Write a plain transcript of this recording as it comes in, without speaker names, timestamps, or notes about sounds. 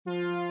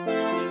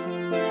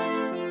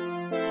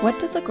What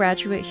does a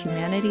graduate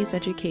humanities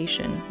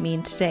education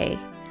mean today?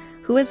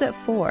 Who is it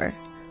for?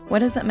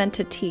 What is it meant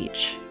to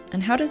teach?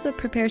 And how does it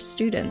prepare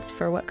students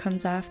for what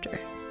comes after?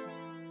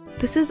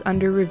 This is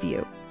Under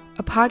Review,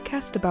 a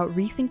podcast about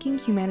rethinking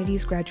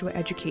humanities graduate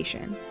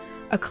education,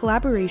 a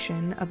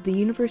collaboration of the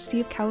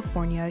University of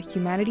California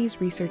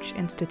Humanities Research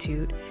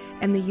Institute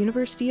and the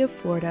University of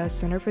Florida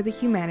Center for the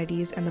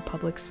Humanities and the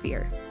Public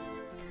Sphere.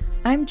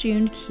 I'm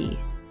June Key.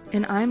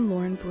 And I'm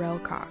Lauren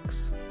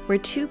Burrell-Cox. We're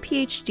two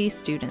PhD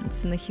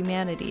students in the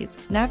humanities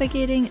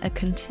navigating a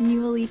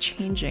continually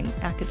changing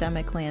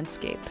academic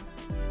landscape.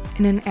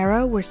 In an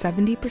era where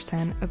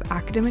 70% of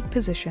academic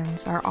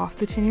positions are off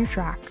the tenure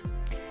track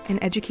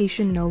and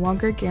education no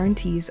longer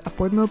guarantees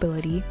upward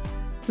mobility,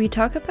 we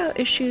talk about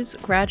issues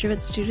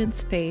graduate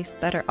students face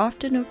that are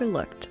often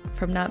overlooked,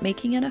 from not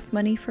making enough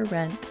money for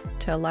rent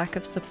to a lack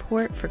of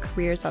support for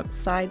careers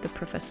outside the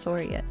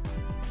professoriate.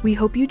 We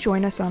hope you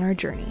join us on our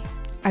journey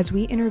as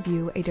we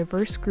interview a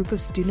diverse group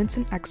of students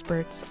and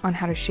experts on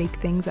how to shake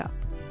things up.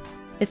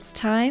 It's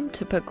time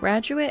to put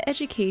graduate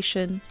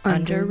education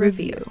under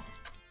review.